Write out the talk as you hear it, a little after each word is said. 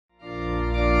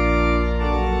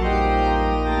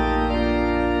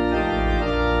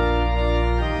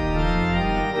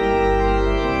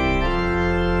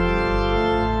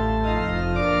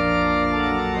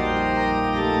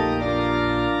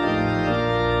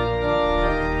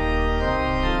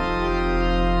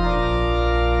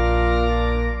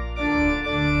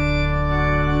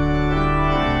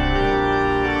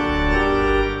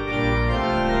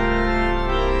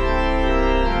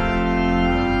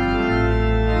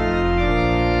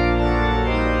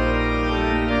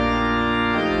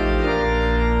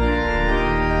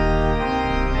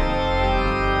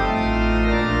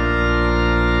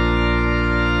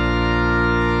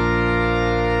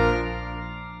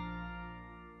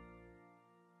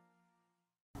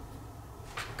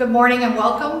Good morning and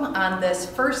welcome on this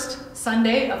first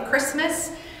Sunday of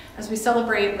Christmas as we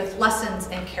celebrate with lessons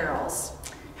and carols.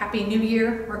 Happy New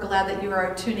Year. We're glad that you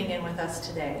are tuning in with us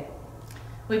today.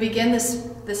 We begin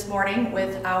this morning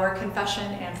with our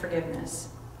confession and forgiveness.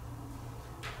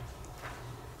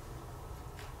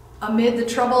 Amid the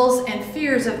troubles and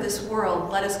fears of this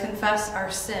world, let us confess our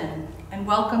sin and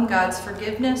welcome God's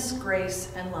forgiveness,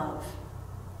 grace, and love.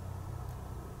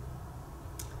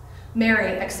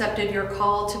 Mary accepted your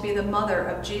call to be the mother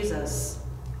of Jesus.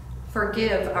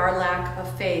 Forgive our lack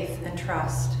of faith and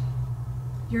trust.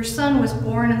 Your son was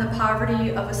born in the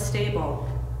poverty of a stable.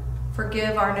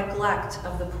 Forgive our neglect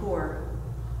of the poor.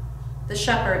 The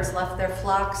shepherds left their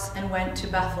flocks and went to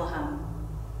Bethlehem.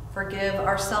 Forgive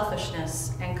our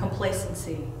selfishness and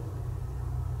complacency.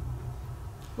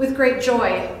 With great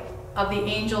joy of the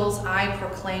angels I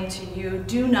proclaim to you,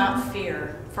 do not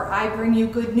fear, for I bring you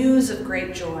good news of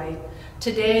great joy.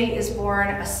 Today is born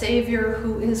a Savior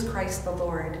who is Christ the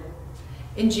Lord.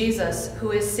 In Jesus,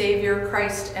 who is Savior,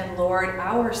 Christ, and Lord,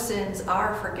 our sins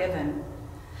are forgiven.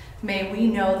 May we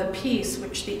know the peace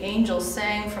which the angels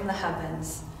sang from the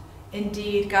heavens.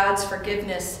 Indeed, God's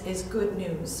forgiveness is good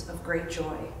news of great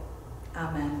joy.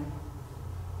 Amen.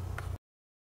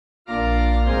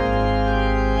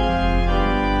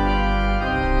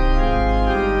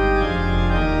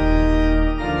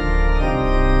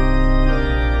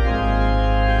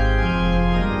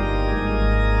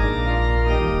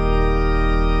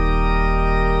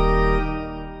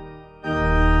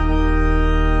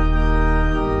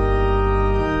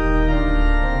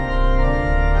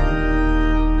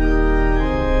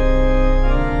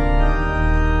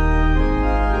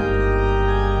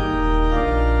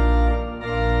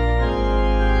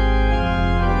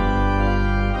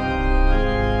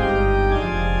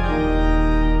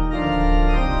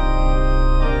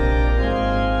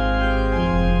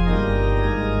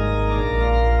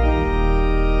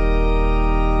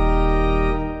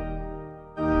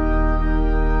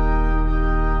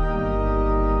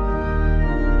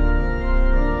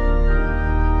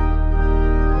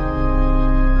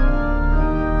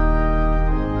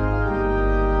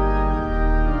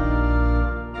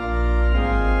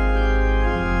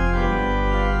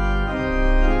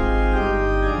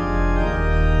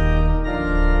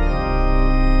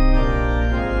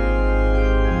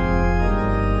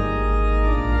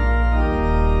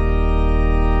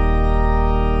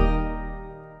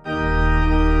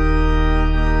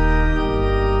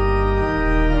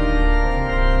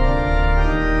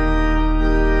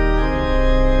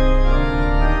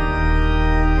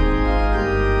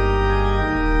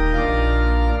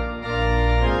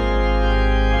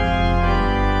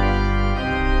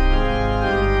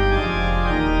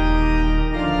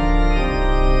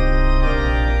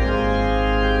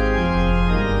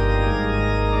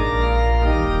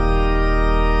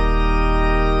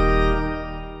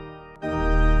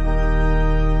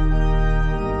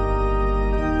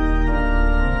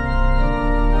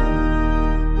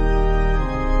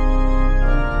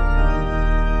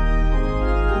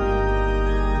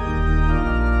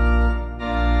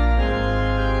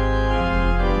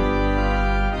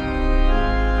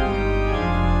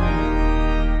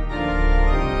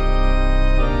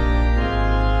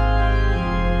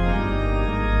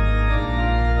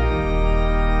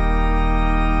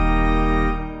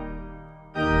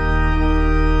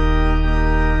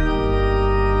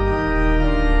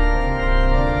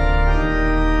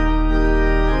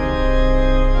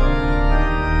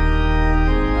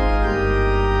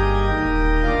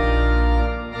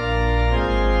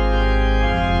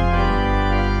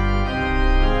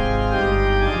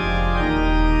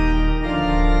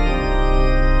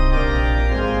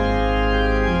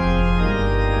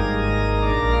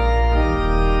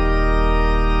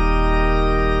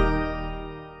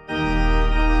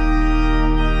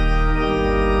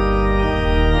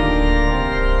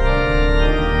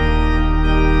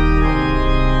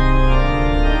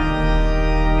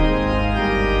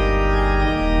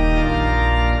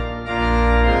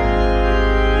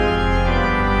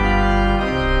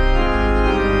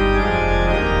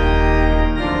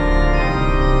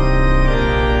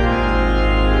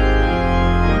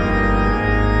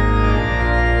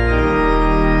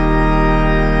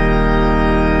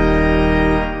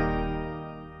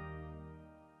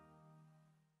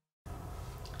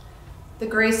 The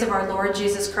grace of our Lord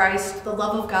Jesus Christ, the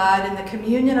love of God, and the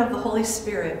communion of the Holy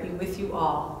Spirit be with you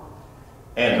all.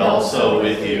 And also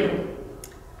with you.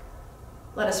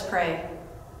 Let us pray.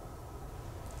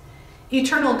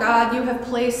 Eternal God, you have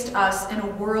placed us in a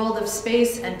world of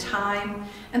space and time,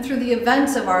 and through the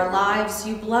events of our lives,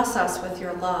 you bless us with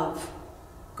your love.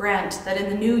 Grant that in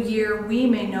the new year we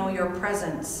may know your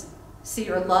presence, see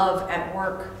your love at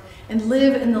work, and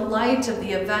live in the light of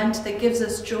the event that gives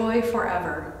us joy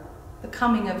forever, the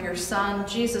coming of your Son,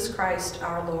 Jesus Christ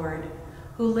our Lord,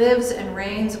 who lives and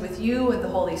reigns with you in the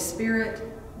Holy Spirit,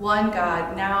 one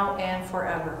God, now and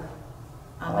forever.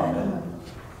 Amen. Amen.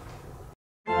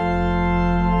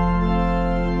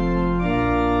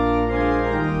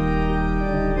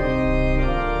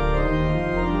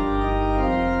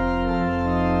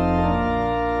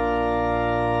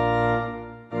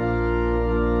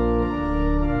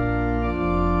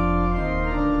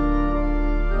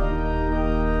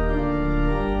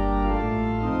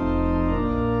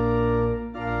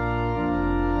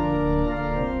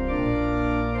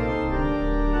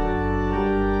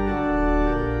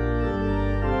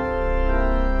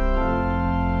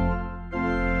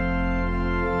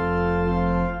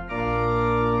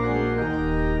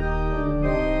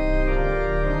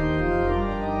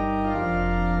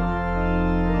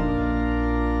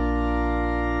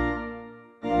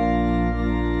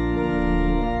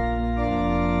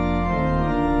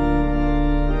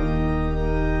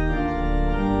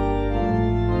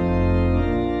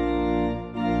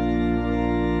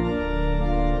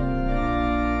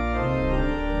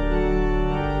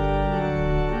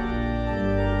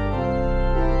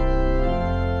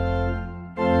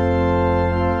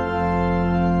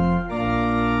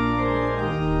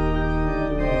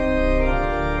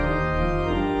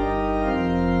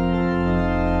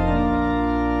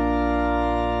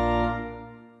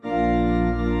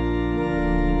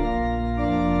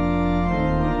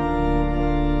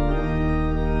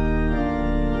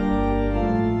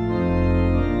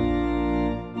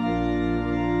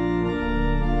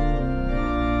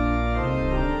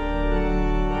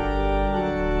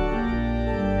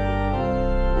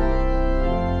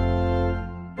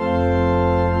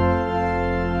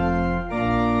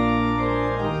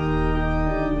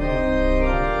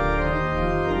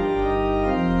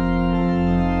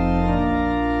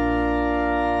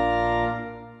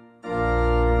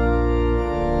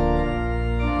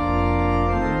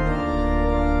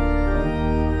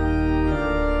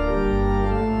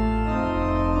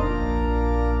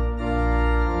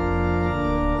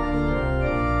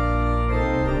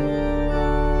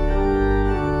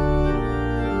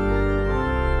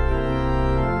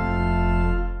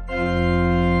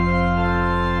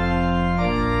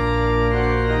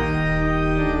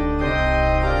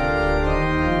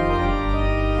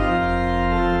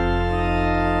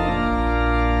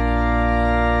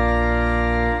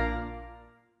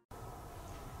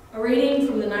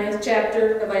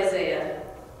 Chapter of Isaiah.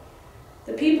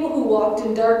 The people who walked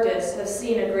in darkness have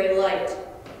seen a great light.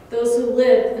 Those who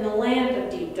lived in a land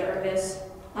of deep darkness,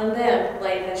 on them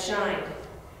light has shined.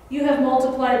 You have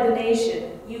multiplied the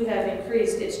nation, you have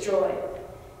increased its joy.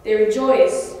 They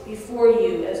rejoice before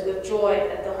you as with joy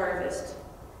at the harvest,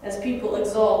 as people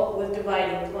exult with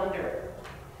dividing plunder.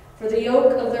 For the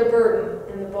yoke of their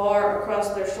burden and the bar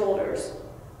across their shoulders,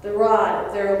 the rod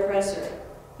of their oppressor,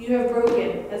 you have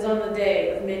broken as on the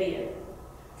day of Midian.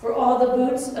 For all the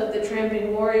boots of the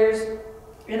tramping warriors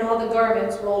and all the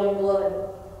garments rolled in blood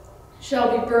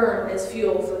shall be burned as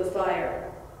fuel for the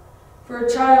fire. For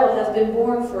a child has been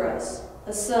born for us,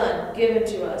 a son given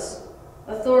to us.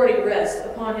 Authority rests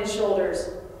upon his shoulders,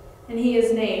 and he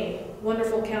is named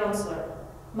Wonderful Counselor,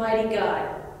 Mighty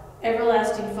God,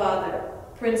 Everlasting Father,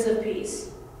 Prince of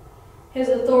Peace. His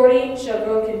authority shall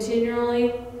grow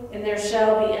continually, and there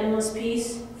shall be endless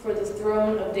peace for the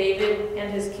throne of David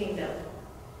and his kingdom.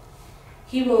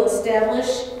 He will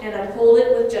establish and uphold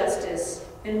it with justice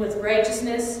and with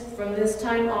righteousness from this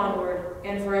time onward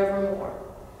and forevermore.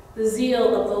 The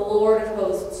zeal of the Lord of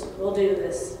hosts will do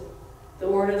this. The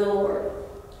word of the Lord.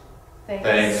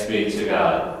 Thanks be to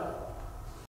God.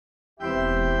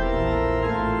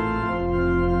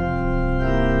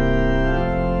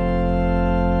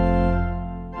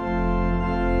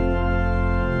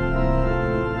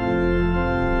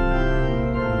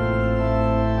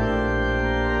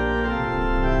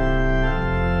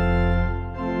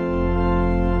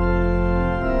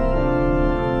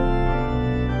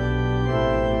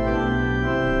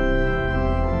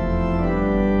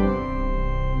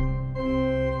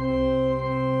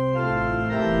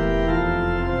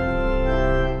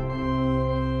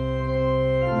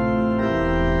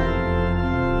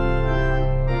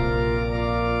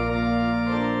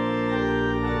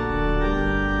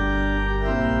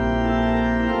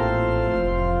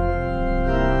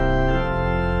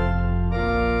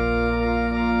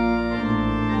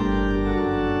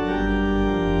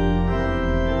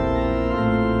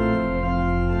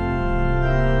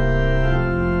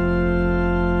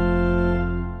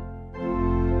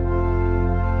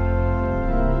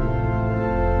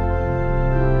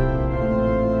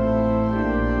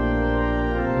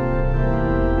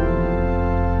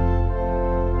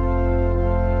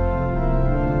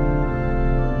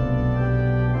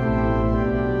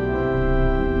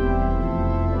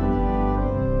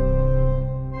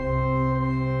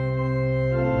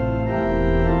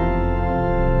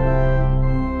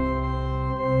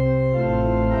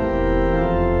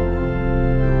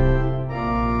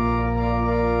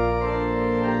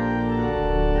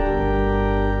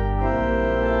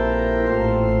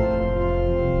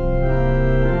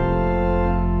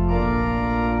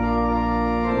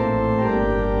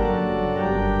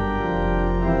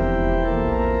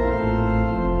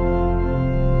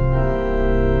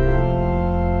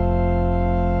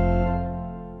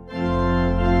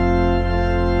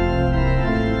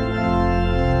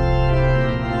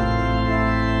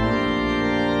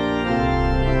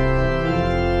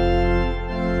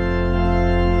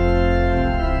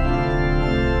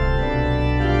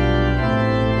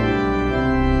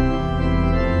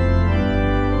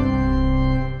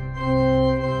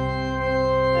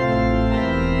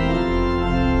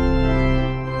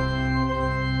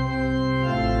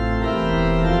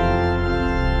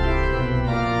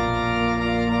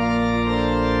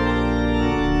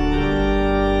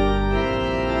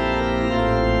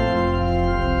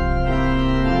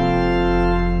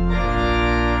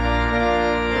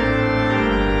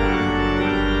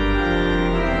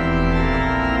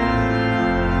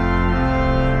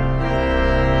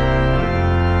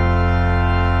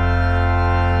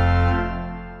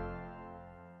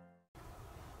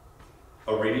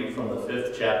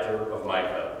 5th chapter of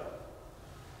Micah.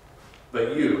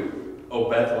 But you, O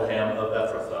Bethlehem of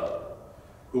Ephrathah,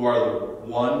 who are the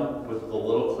one with the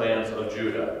little clans of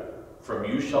Judah, from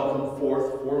you shall come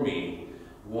forth for me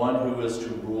one who is to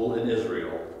rule in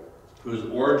Israel, whose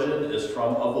origin is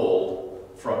from of old,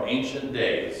 from ancient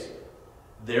days.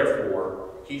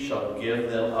 Therefore he shall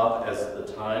give them up as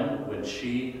the time when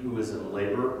she who is in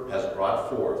labor has brought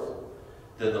forth.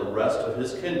 Then the rest of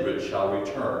his kindred shall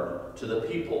return to the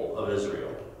people of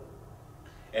Israel.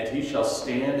 And he shall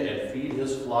stand and feed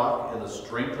his flock in the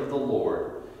strength of the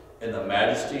Lord, in the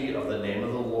majesty of the name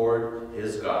of the Lord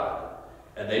his God.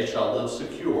 And they shall live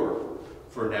secure,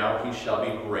 for now he shall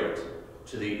be great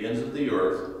to the ends of the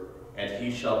earth, and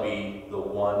he shall be the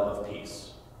one of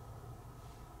peace.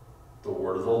 The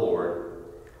word of the Lord.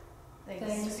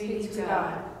 Thanks be to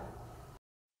God.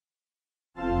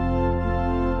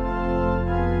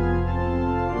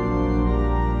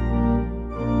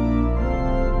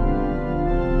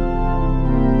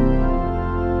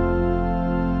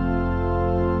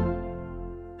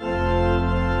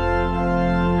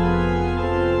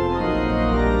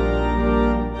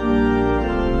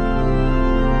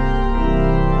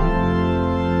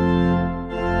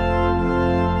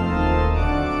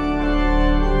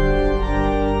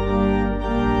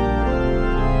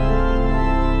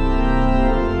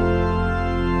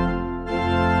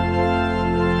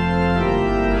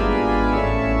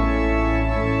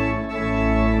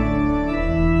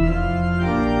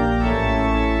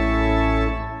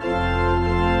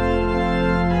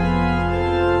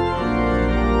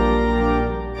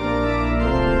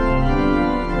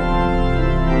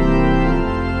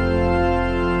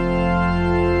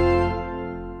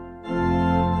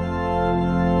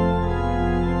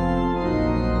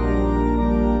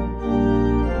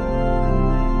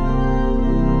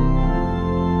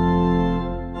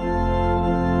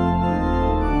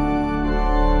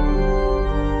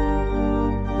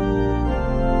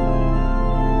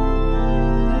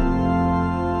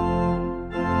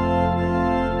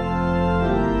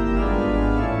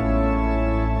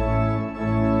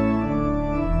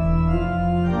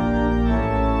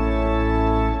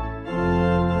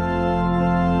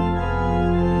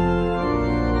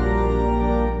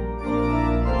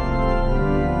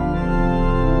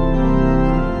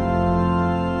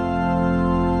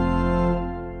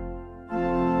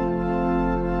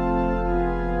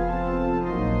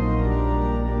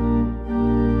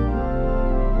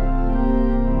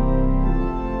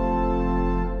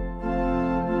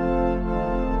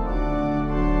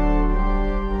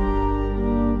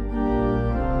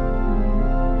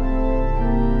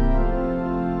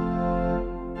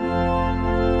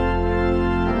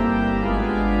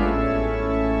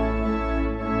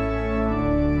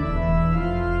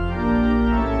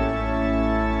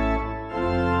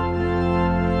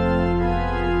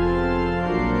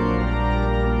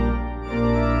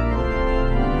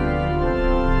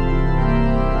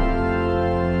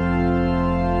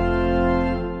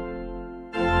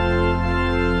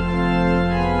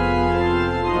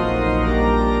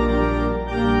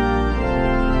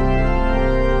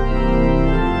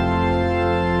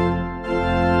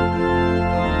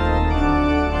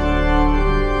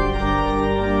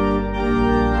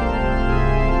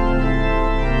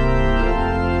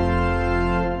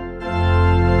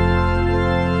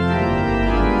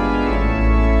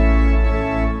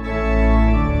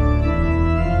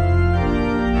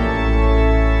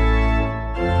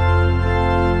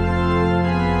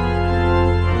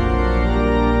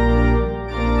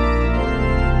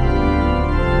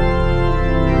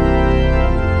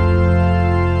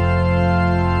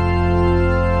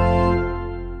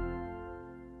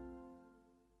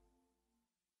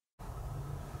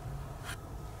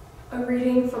 A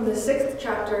reading from the 6th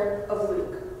chapter of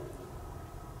Luke.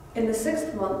 In the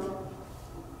 6th month,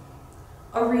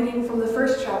 a reading from the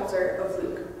 1st chapter of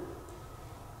Luke.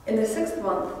 In the 6th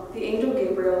month, the angel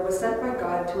Gabriel was sent by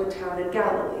God to a town in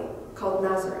Galilee called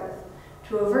Nazareth,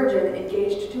 to a virgin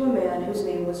engaged to a man whose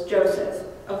name was Joseph,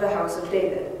 of the house of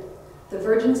David. The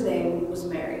virgin's name was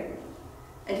Mary.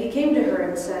 And he came to her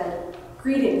and said,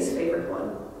 "Greetings, favored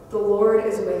one, the Lord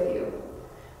is with you."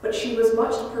 But she was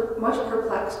much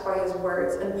perplexed by his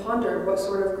words and pondered what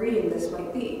sort of greeting this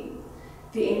might be.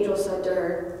 The angel said to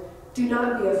her, "Do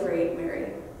not be afraid,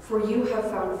 Mary, for you have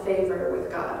found favor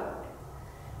with God.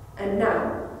 And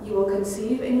now you will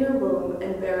conceive in your womb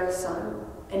and bear a son,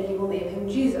 and you will name him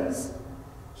Jesus.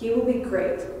 He will be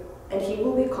great, and he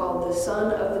will be called the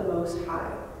Son of the Most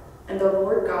High, and the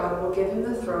Lord God will give him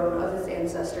the throne of his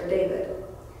ancestor David.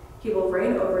 He will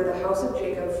reign over the house of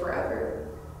Jacob forever,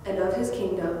 and of his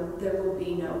kingdom there will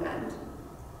be no end."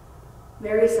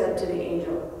 Mary said to the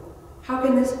angel, "How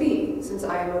can this be, since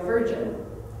I am a virgin?"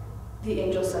 The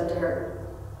angel said to her,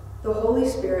 "The Holy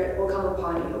Spirit will come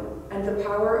upon you, and the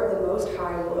power of the Most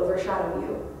High will overshadow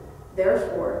you.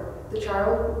 Therefore, the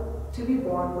child to be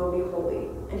born will be holy,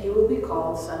 and he will be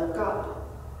called Son of God.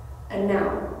 And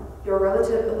now, your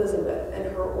relative Elizabeth,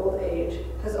 in her old age,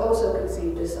 has also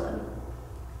conceived a son.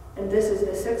 And this is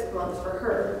the 6th month for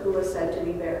her who was said to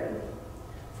be barren.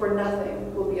 For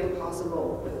nothing will be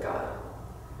impossible with God."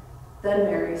 Then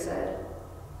Mary said,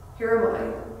 "Here am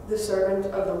I, the servant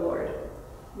of the Lord.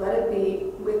 Let it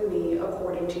be with me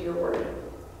according to your word."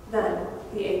 Then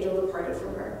the angel departed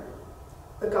from her.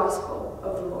 The Gospel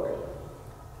of the Lord.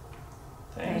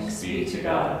 Thanks be to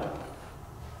God.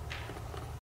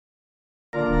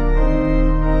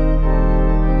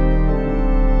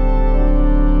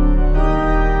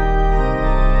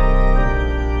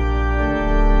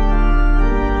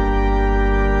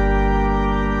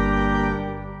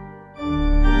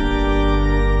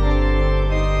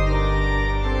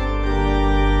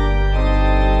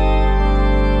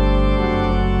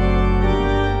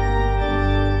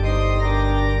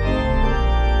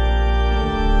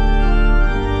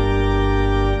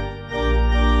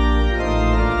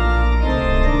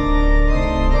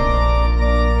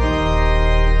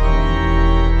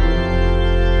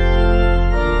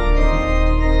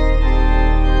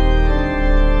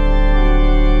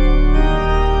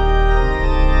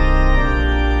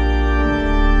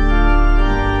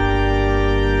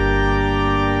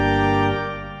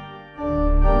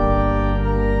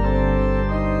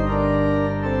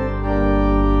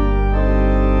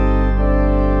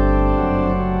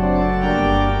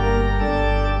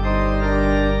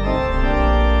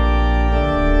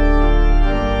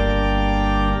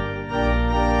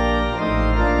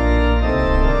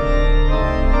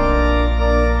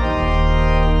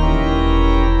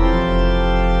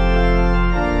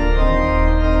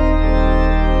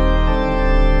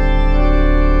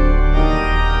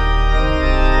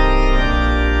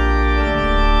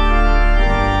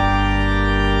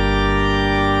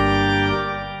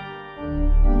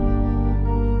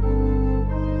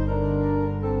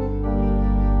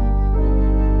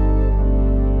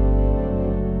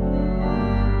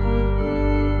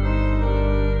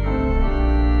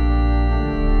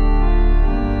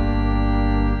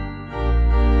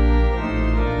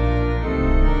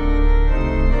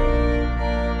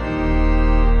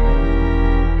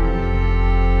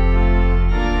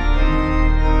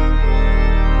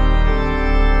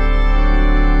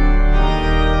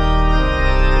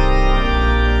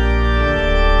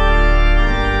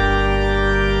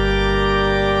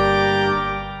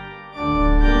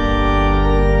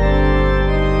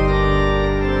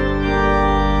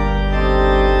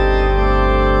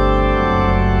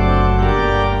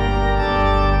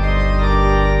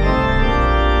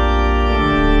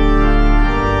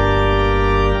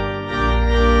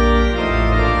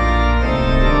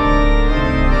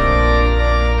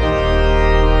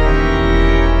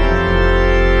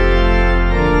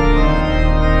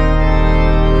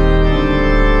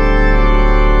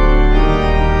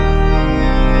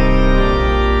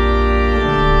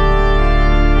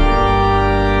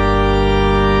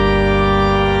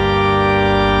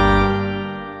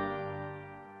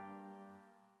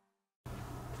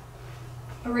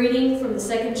 A reading from the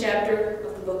 2nd chapter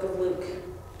of the book of Luke.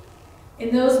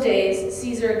 In those days,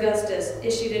 Caesar Augustus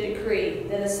issued a decree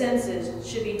that a census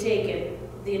should be taken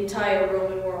of the entire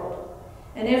Roman world,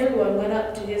 and everyone went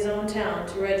up to his own town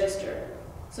to register.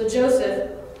 So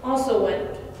Joseph also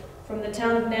went from the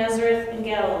town of Nazareth in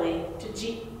Galilee to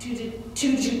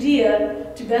Judea,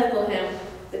 to Bethlehem,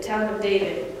 the town of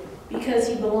David, because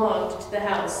he belonged to the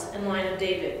house and line of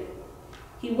David.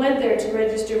 He went there to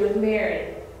register with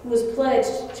Mary, who was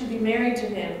pledged to be married to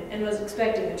him and was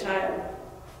expecting a child.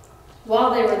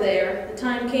 While they were there, the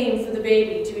time came for the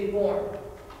baby to be born,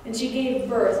 and she gave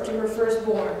birth to her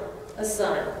firstborn, a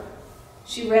son.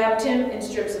 She wrapped him in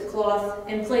strips of cloth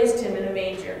and placed him in a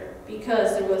manger,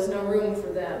 because there was no room for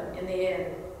them in the inn.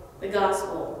 The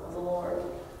Gospel of the Lord.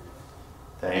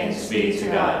 Thanks be to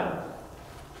God.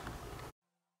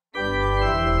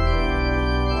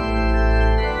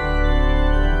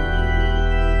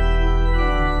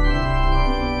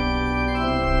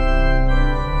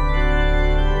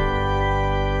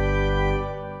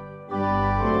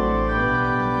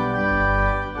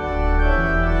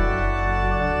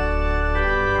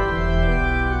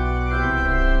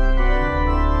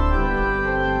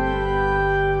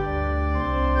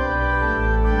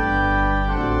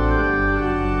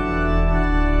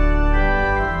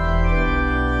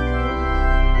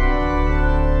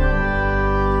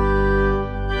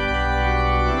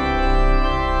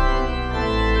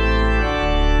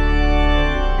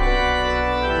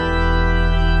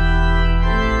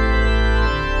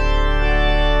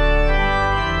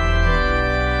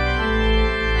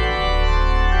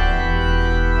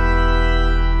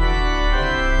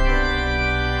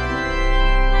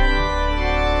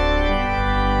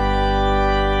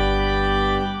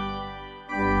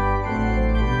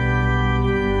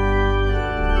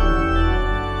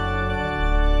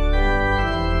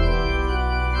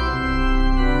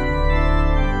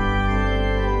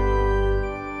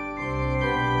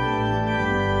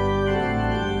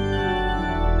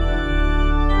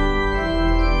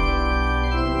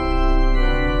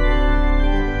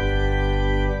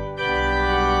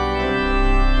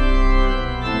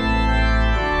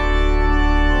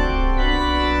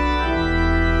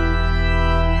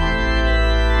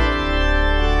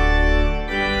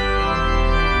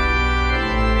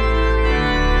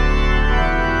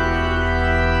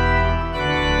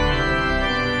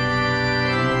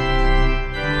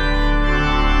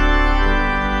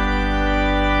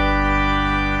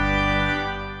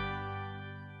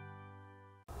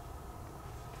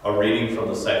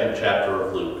 2nd chapter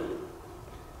of Luke.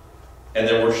 And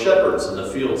there were shepherds in the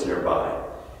fields nearby,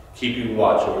 keeping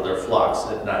watch over their flocks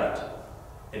at night.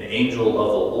 An angel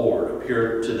of the Lord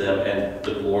appeared to them, and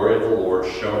the glory of the Lord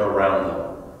shone around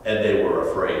them, and they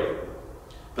were afraid.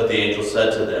 But the angel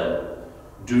said to them,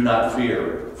 "Do not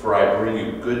fear, for I bring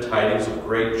you good tidings of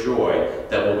great joy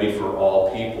that will be for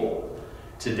all people.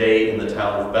 Today in the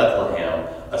town of Bethlehem,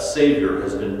 a Savior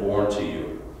has been born to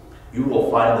you. You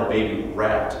will find the baby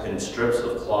wrapped in strips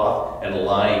of cloth and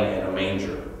lying in a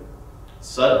manger."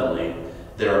 Suddenly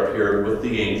there appeared with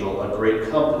the angel a great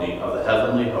company of the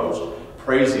heavenly host,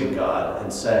 praising God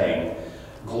and saying,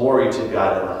 "Glory to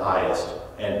God in the highest,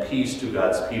 and peace to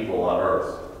God's people on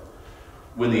earth."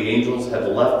 When the angels had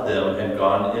left them and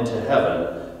gone into heaven,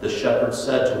 the shepherds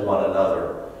said to one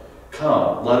another,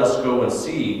 "Come, let us go and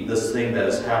see this thing that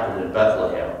has happened in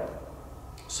Bethlehem."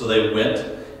 So they went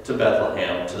to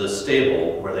Bethlehem, to the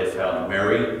stable where they found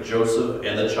Mary, Joseph,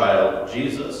 and the child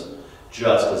Jesus,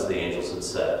 just as the angels had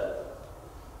said.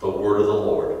 The word of the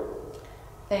Lord.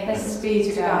 Thanks be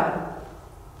to God.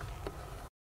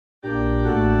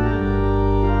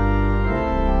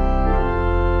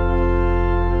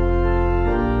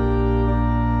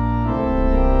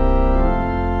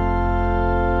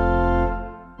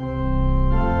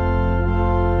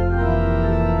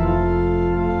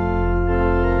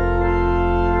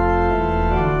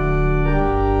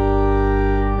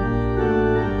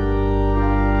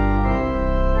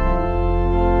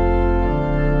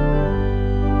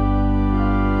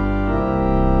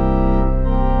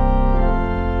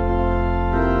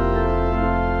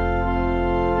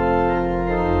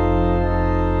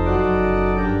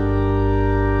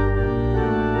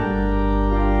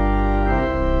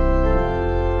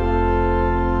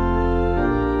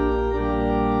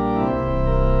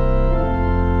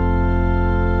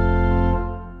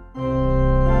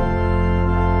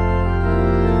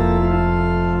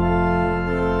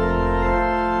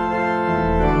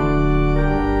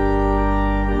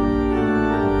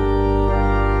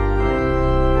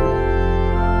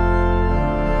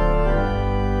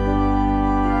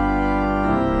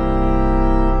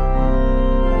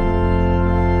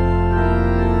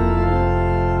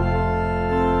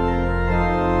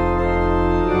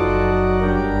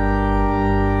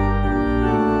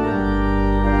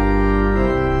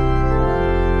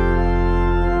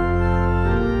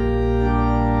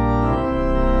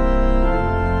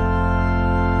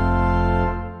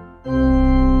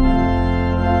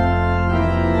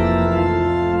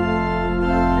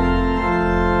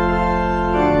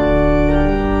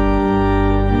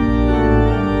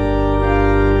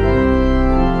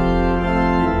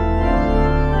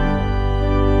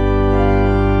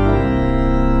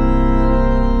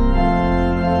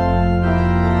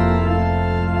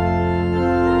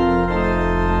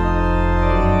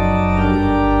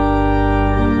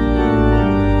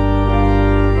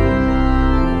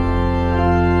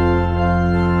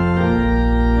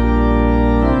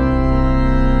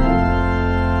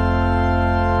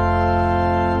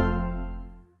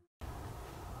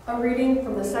 A reading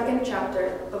from the 2nd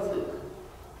chapter of Luke.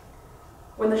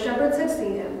 When the shepherds had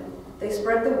seen him, they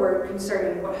spread the word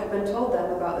concerning what had been told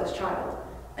them about this child,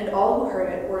 and all who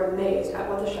heard it were amazed at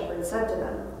what the shepherds said to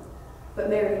them. But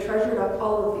Mary treasured up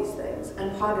all of these things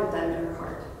and pondered them in her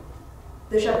heart.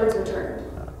 The shepherds returned,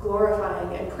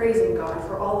 glorifying and praising God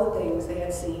for all the things they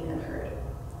had seen and heard.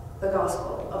 The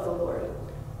Gospel of the Lord.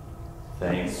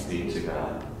 Thanks be to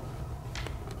God.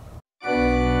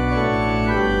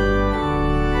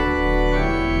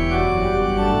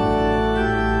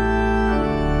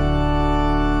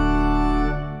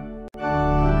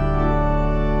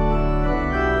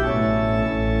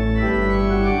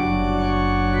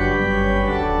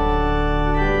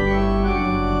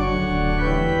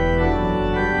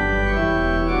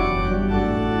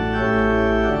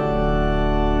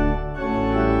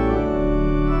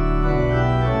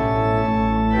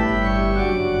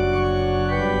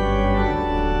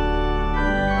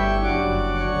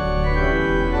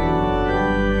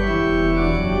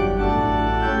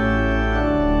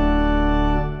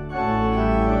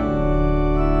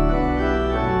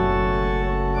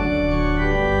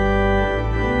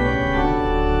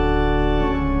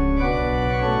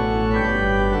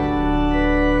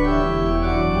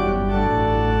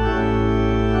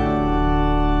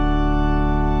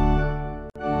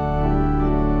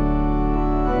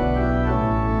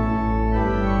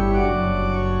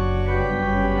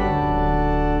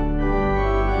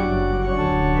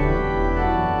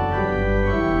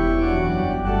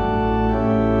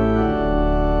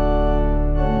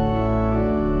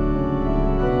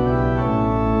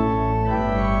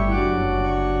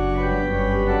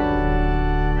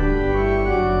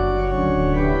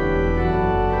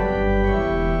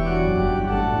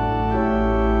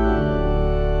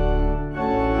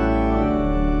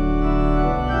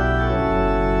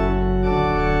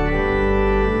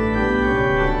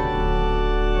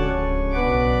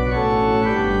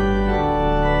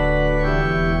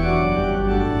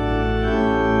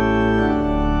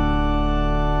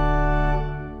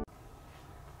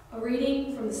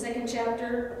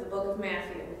 of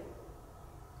Matthew.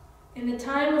 In the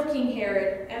time of King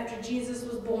Herod, after Jesus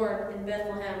was born in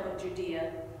Bethlehem of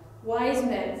Judea, wise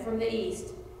men from the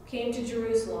east came to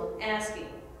Jerusalem, asking,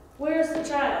 "Where is the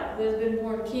child who has been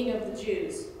born King of the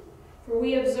Jews? For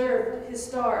we observed his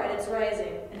star at its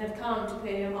rising and have come to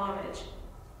pay him homage."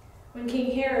 When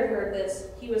King Herod heard this,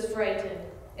 he was frightened,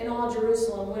 and all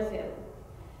Jerusalem with him.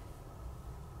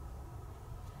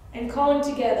 And calling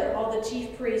together all the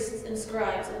chief priests and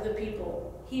scribes of the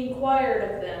people, he inquired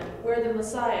of them where the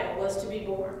Messiah was to be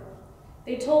born.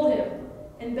 They told him,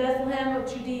 "In Bethlehem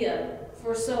of Judea,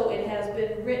 for so it has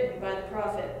been written by the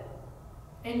prophet.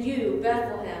 And you,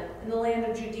 Bethlehem, in the land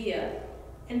of Judea,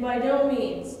 and by no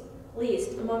means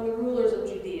least among the rulers of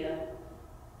Judea,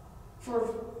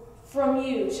 for from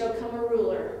you shall come a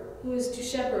ruler who is to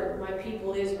shepherd my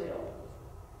people Israel."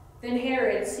 Then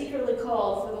Herod secretly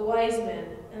called for the wise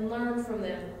men and learned from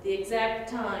them the exact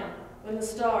time when the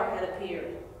star had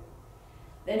appeared.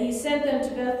 Then he sent them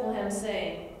to Bethlehem,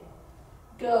 saying,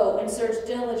 "Go and search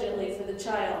diligently for the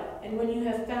child, and when you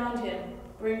have found him,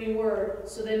 bring me word,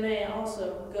 so they may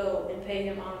also go and pay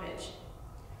him homage."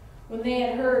 When they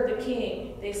had heard the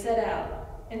king, they set out,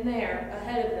 and there,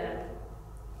 ahead of them,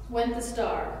 went the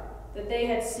star that they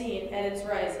had seen at its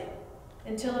rising,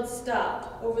 until it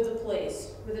stopped over the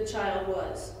place where the child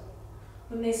was.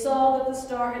 When they saw that the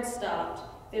star had stopped,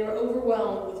 they were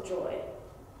overwhelmed with joy.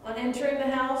 On entering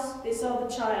the house, they saw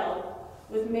the child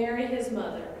with Mary his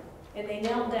mother, and they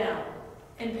knelt down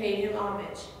and paid him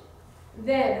homage.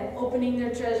 Then, opening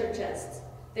their treasure chests,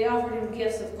 they offered him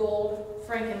gifts of gold,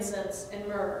 frankincense, and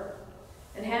myrrh.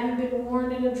 And having been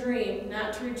warned in a dream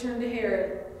not to return to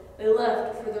Herod, they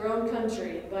left for their own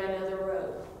country by another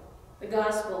road. The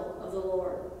Gospel of the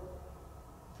Lord.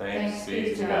 Thanks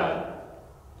be to God.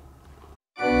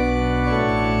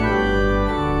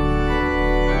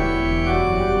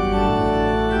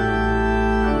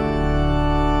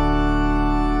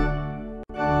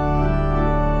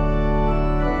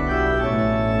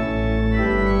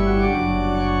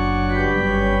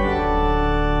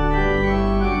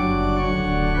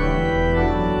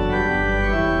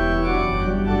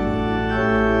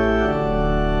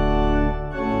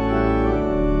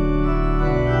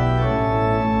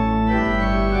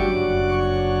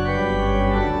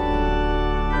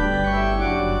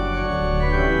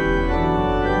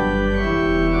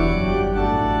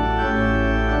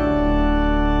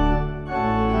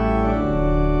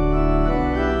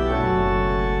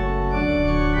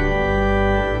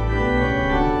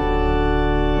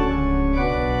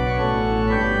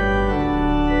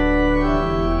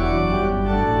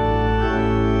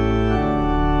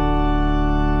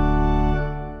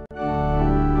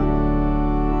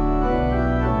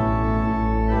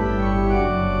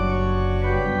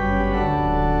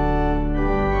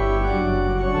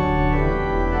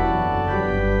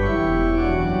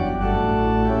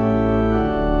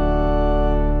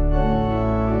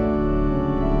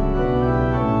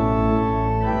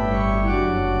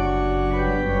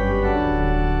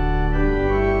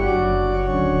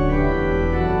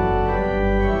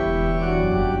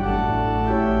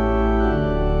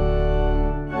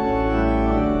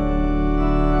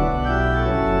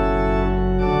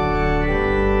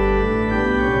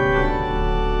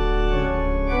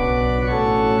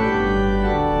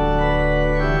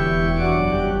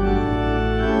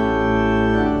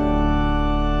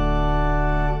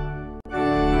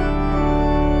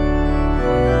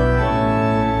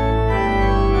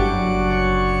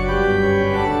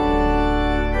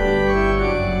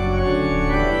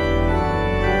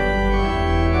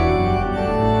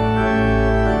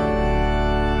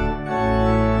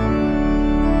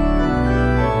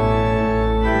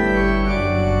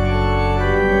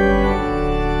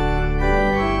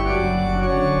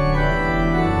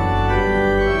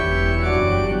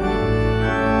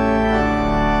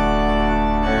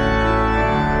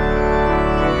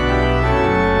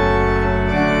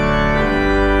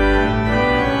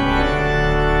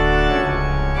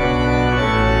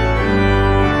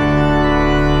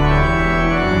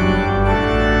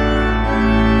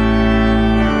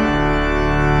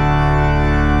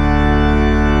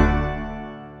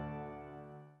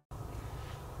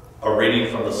 A reading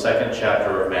from the 2nd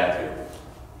chapter of Matthew.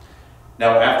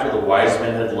 Now after the wise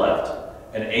men had left,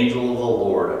 an angel of the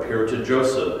Lord appeared to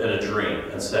Joseph in a dream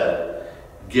and said,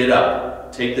 "Get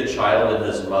up, take the child and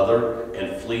his mother,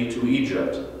 and flee to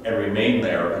Egypt, and remain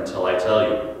there until I tell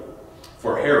you.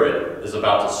 For Herod is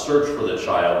about to search for the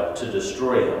child to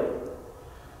destroy him."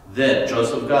 Then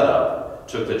Joseph got up,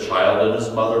 took the child and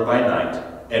his mother by night,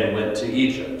 and went to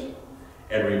Egypt,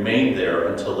 and remained there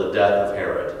until the death of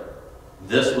Herod.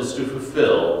 This was to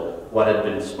fulfill what had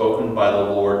been spoken by the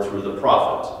Lord through the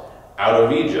prophet, "Out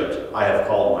of Egypt I have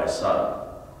called my son."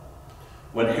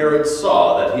 When Herod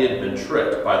saw that he had been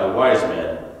tricked by the wise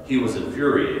men, he was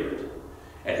infuriated,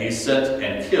 and he sent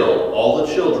and killed all the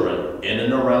children in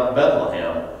and around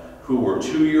Bethlehem who were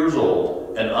 2 years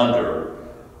old and under,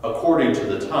 according to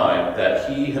the time that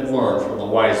he had learned from the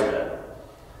wise men.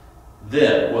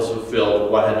 Then was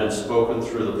fulfilled what had been spoken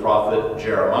through the prophet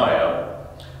Jeremiah.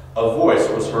 A voice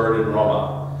was heard in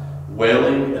Ramah,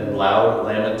 wailing and loud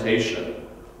lamentation,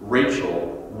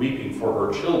 Rachel weeping for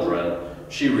her children.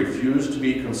 She refused to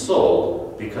be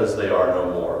consoled because they are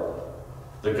no more.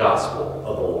 The Gospel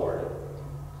of the Lord.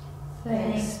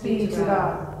 Thanks be to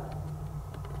God.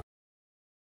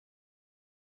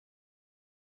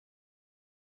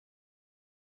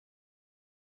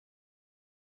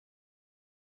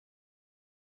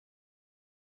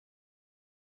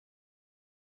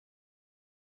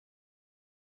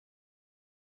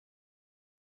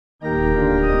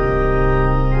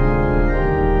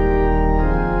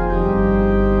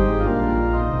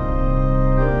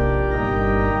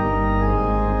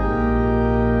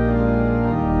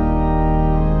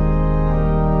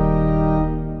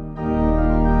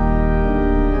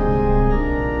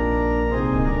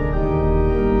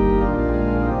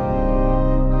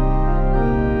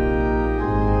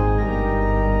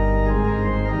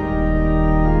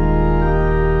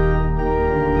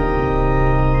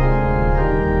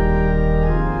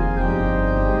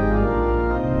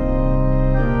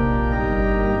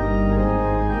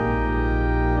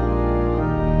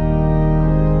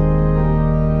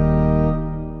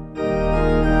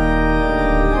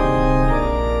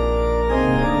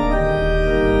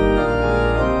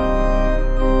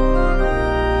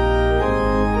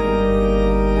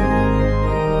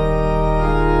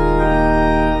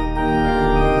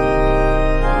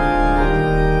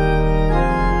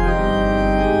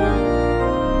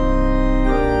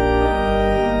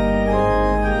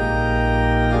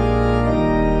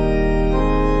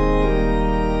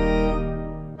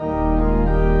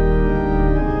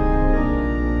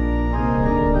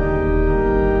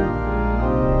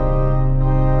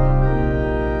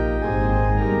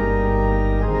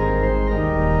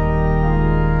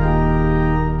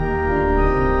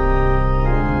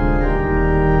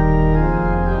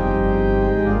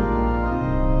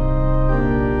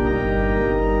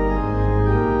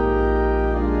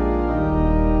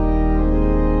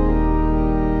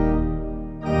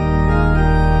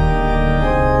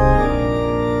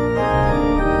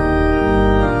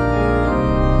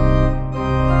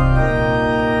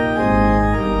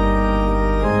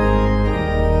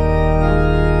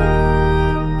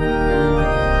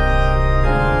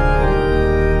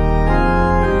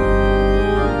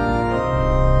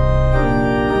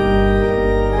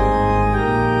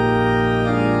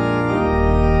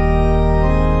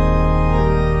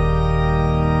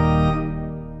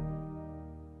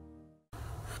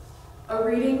 A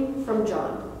reading from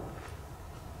John.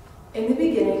 In the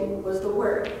beginning was the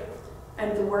Word,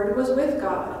 and the Word was with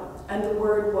God, and the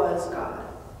Word was God.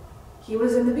 He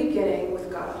was in the beginning with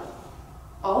God.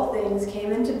 All things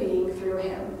came into being through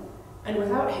him, and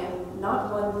without him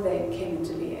not one thing came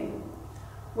into being.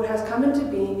 What has come into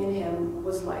being in him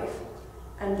was life,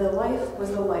 and the life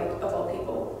was the light of all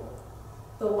people.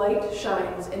 The light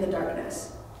shines in the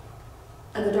darkness,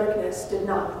 and the darkness did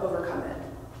not overcome it.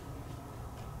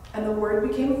 And the Word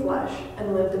became flesh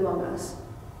and lived among us,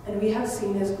 and we have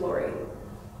seen his glory,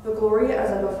 the glory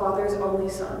as of a Father's only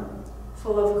Son,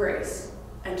 full of grace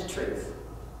and truth.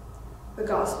 The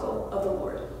Gospel of the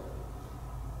Lord.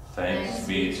 Thanks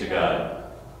be to God.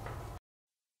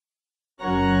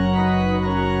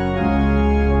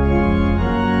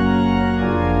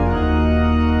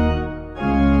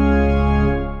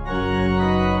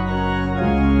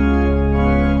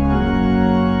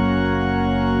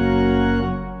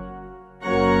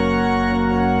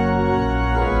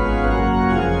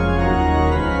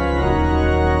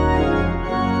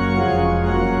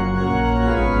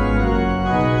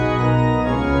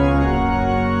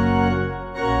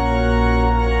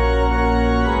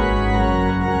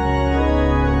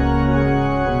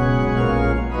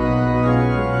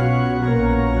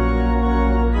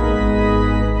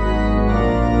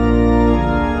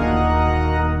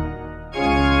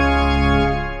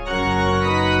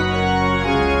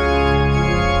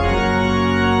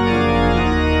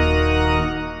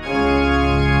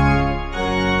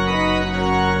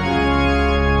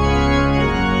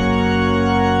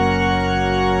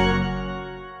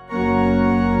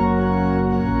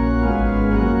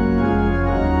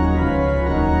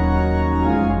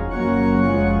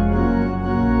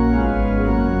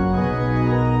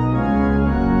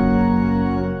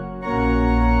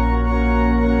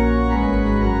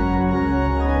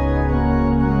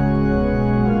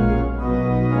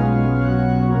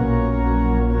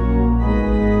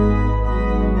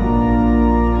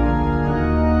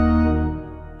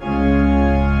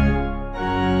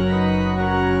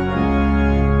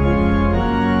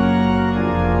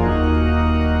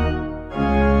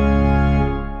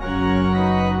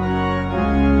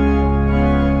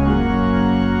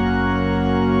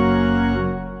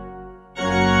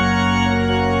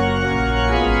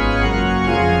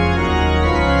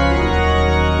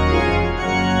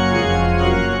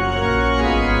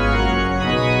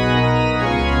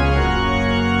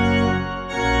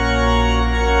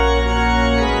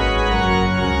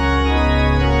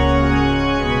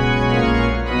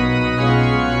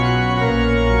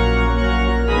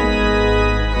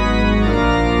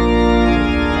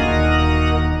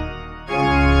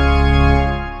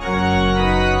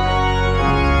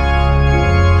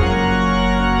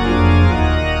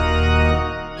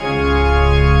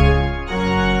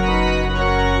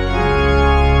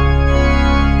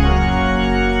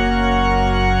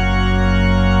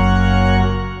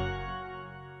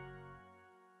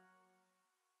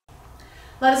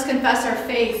 Let us confess our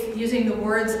faith using the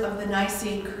words of the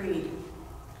Nicene Creed.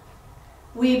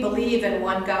 We believe in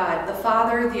one God, the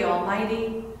Father, the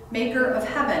Almighty, maker of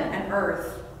heaven and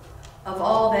earth, of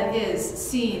all that is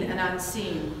seen and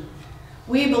unseen.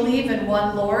 We believe in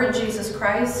one Lord, Jesus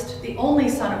Christ, the only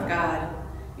Son of God,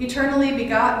 eternally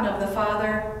begotten of the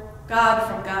Father, God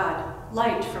from God,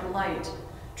 light from light,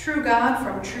 true God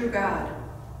from true God,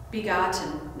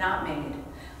 begotten, not made,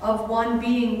 of one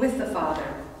being with the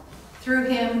Father. Through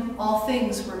him all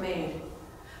things were made.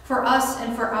 For us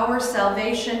and for our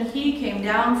salvation, he came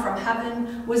down from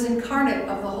heaven, was incarnate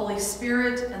of the Holy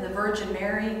Spirit and the Virgin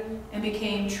Mary, and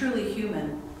became truly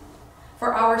human.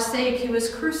 For our sake, he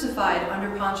was crucified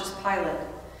under Pontius Pilate.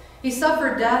 He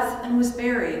suffered death and was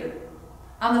buried.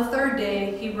 On the third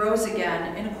day, he rose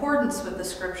again in accordance with the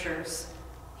Scriptures.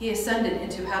 He ascended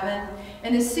into heaven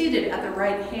and is seated at the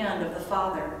right hand of the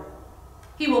Father.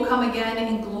 He will come again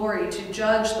in glory to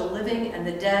judge the living and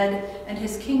the dead, and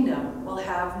his kingdom will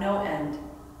have no end.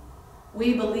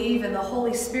 We believe in the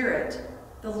Holy Spirit,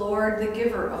 the Lord, the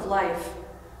giver of life,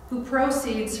 who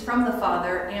proceeds from the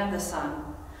Father and the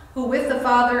Son, who with the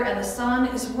Father and the Son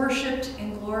is worshipped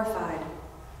and glorified,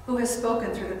 who has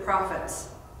spoken through the prophets.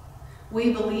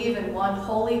 We believe in one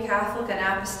holy Catholic and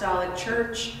Apostolic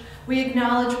Church. We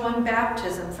acknowledge one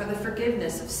baptism for the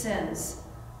forgiveness of sins.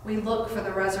 We look for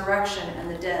the resurrection and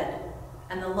the dead,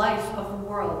 and the life of the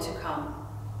world to come.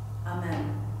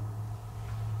 Amen.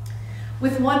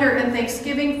 With wonder and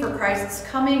thanksgiving for Christ's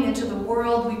coming into the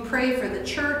world, we pray for the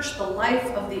church, the life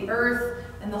of the earth,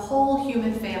 and the whole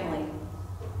human family.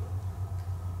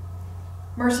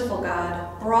 Merciful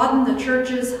God, broaden the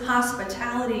church's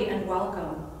hospitality and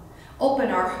welcome.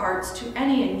 Open our hearts to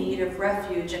any in need of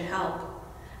refuge and help,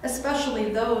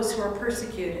 especially those who are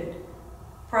persecuted.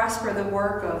 Prosper the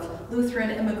work of Lutheran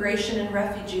Immigration and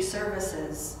Refugee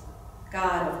Services.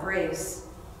 God of grace,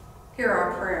 hear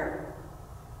our prayer.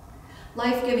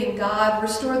 Life-giving God,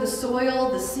 restore the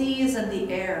soil, the seas, and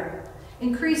the air.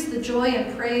 Increase the joy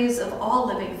and praise of all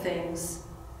living things.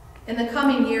 In the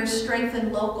coming years,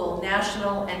 strengthen local,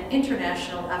 national, and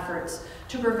international efforts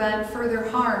to prevent further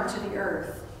harm to the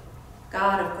earth.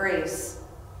 God of grace,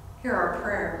 hear our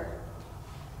prayer.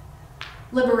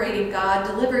 Liberating God,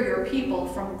 deliver your people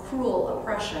from cruel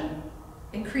oppression.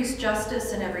 Increase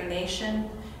justice in every nation,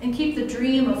 and keep the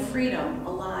dream of freedom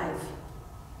alive.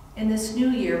 In this new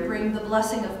year, bring the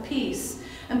blessing of peace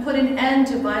and put an end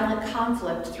to violent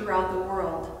conflict throughout the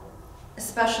world,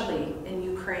 especially in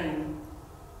Ukraine.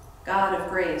 God of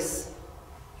grace,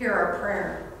 hear our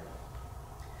prayer.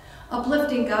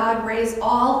 Uplifting God, raise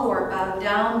all who are bowed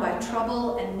down by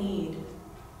trouble and need,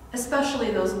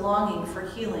 especially those longing for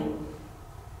healing.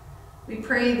 We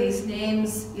pray these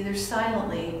names either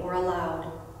silently or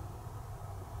aloud.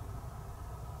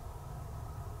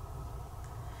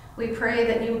 We pray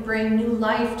that you bring new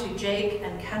life to Jake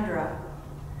and Kendra.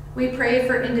 We pray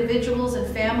for individuals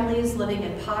and families living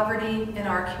in poverty in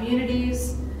our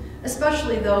communities,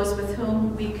 especially those with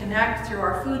whom we connect through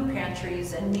our food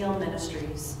pantries and meal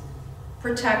ministries.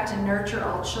 Protect and nurture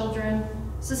all children.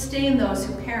 Sustain those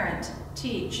who parent,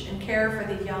 teach, and care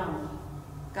for the young.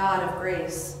 God of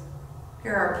grace,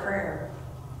 hear our prayer.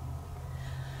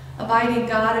 Abiding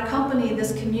God, accompany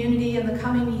this community in the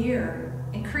coming year.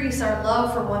 Increase our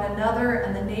love for one another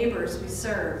and the neighbors we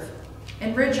serve.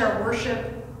 Enrich our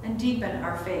worship and deepen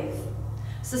our faith.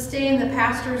 Sustain the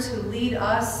pastors who lead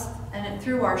us and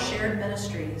through our shared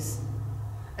ministries,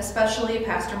 especially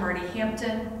Pastor Marty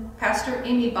Hampton, Pastor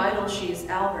Amy Beidelshees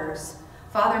Albers,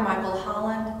 Father Michael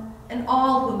Holland, and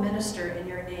all who minister in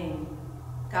your name.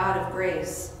 God of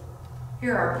grace,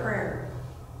 hear our prayer.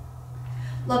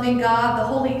 Loving God, the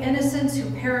holy innocents who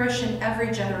perish in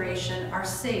every generation are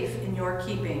safe in your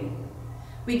keeping.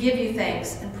 We give you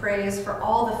thanks and praise for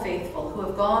all the faithful who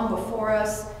have gone before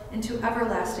us into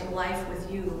everlasting life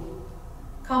with you.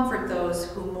 Comfort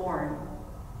those who mourn.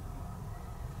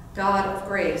 God of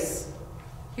grace,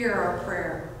 hear our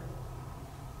prayer.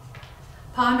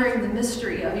 Pondering the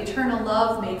mystery of eternal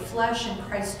love made flesh in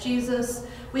Christ Jesus,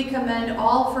 we commend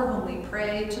all for whom we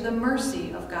pray to the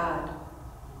mercy of God.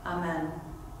 Amen.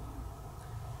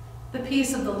 The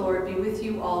peace of the Lord be with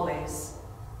you always.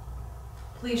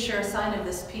 Please share a sign of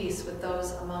this peace with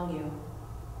those among you.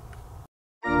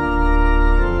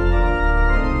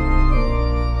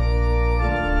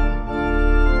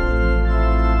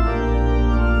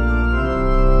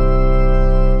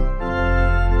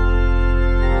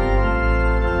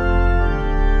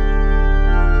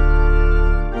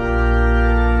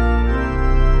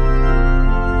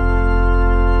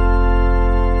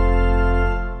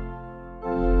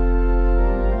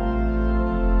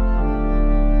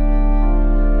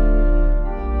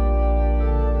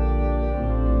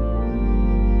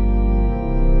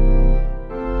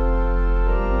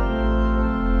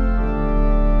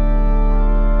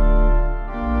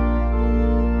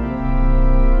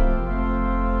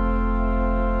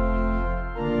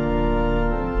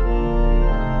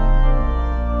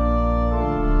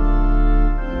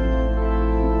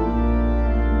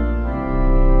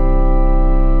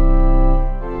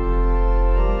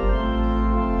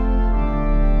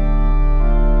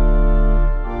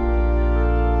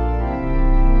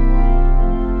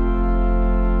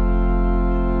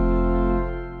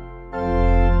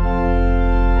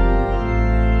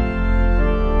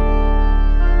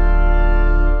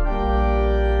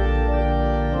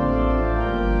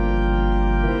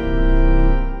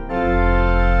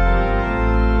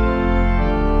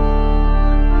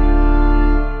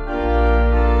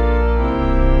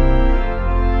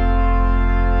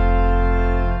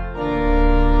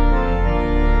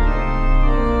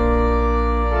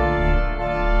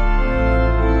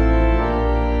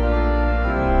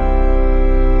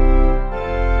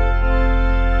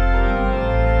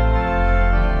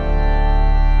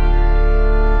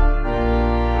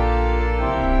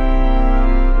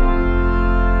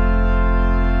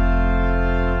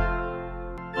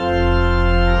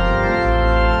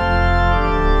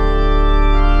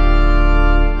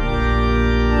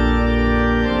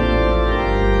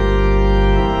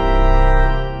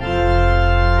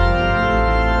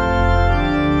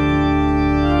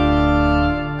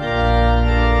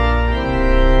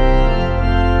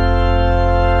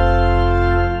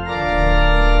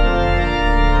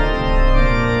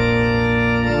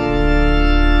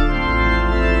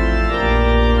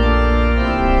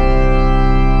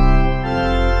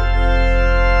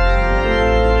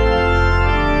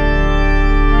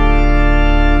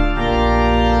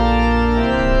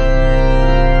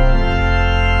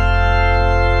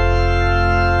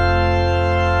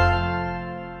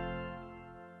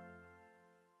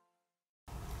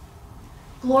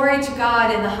 Glory to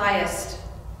God in the highest,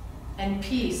 and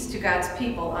peace to God's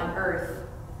people on earth.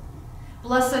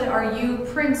 Blessed are you,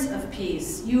 Prince of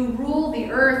Peace. You rule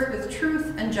the earth with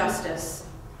truth and justice.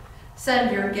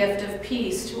 Send your gift of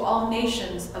peace to all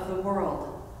nations of the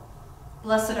world.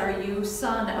 Blessed are you,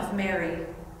 Son of Mary.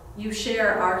 You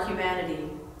share our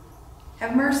humanity.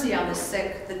 Have mercy on the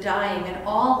sick, the dying, and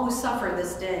all who suffer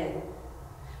this day.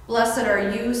 Blessed are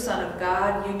you, Son of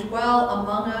God. You dwell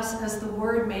among us as the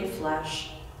Word made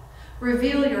flesh.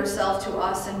 Reveal yourself to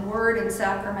us in word and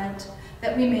sacrament,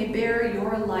 that we may bear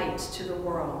your light to the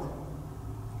world.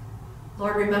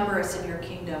 Lord, remember us in your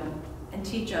kingdom, and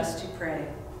teach us to pray.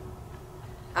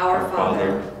 Our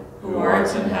Father, who art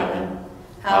in heaven,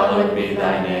 hallowed be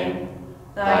thy name.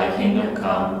 Thy kingdom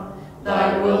come,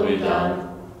 thy will be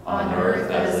done, on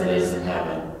earth as it is in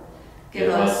heaven.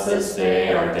 Give us this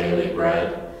day our daily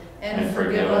bread, and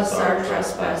forgive us our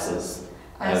trespasses,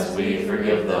 as we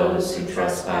forgive those who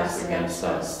trespass against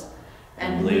us.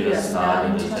 And lead us not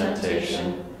into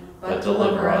temptation, but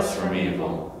deliver us from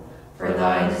evil. For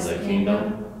thine is the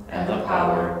kingdom, and the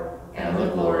power, and the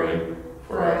glory,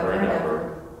 forever and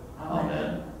ever.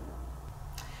 Amen.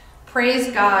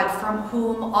 Praise God, from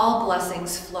whom all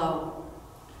blessings flow.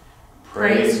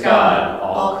 Praise God,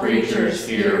 all creatures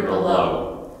here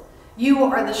below. You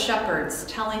are the shepherds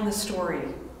telling the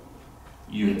story.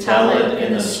 You tell it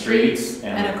in the streets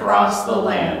and across the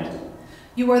land.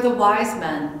 You are the wise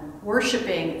men,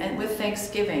 worshiping and with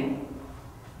thanksgiving.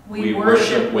 We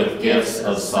worship with gifts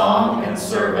of song and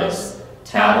service,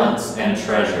 talents and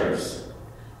treasures.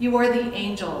 You are the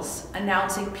angels,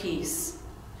 announcing peace.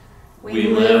 We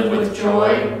live with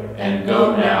joy and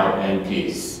go now in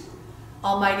peace.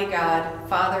 Almighty God,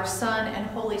 Father, Son, and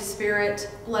Holy Spirit,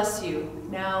 bless you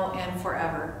now and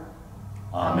forever.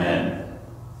 Amen.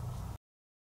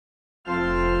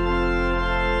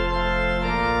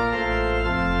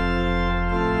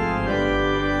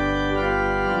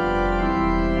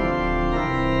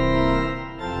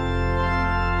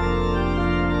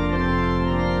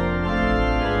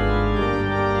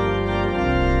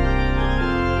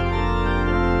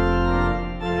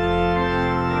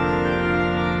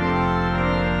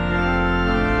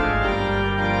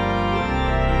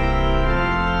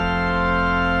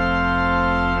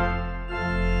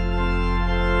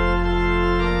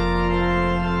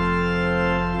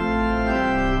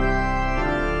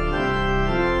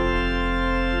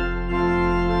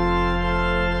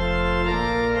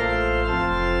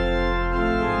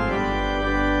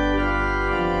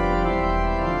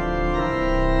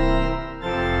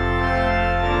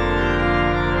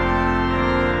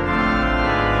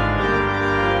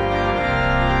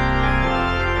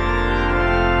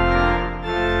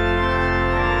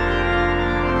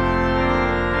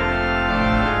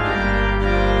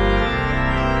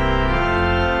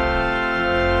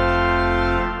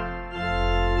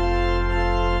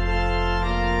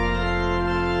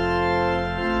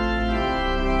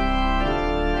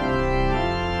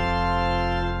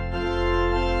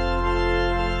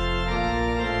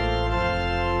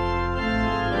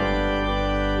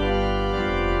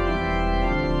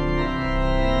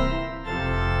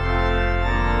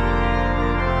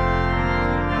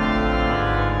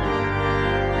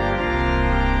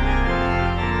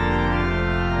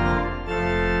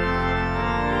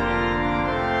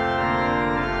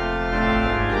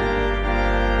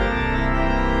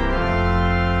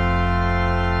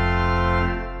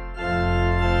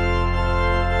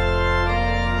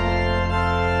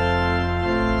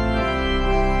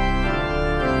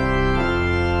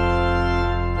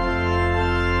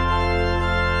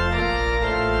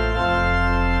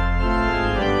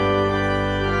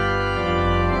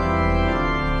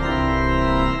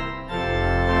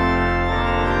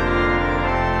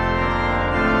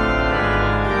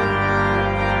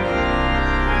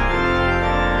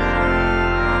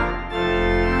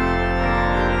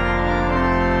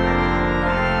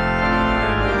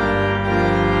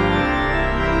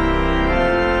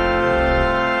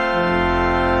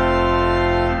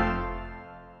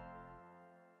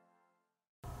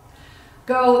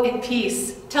 Go in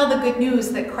peace. Tell the good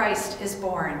news that Christ is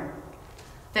born.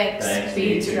 Thanks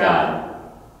be to God.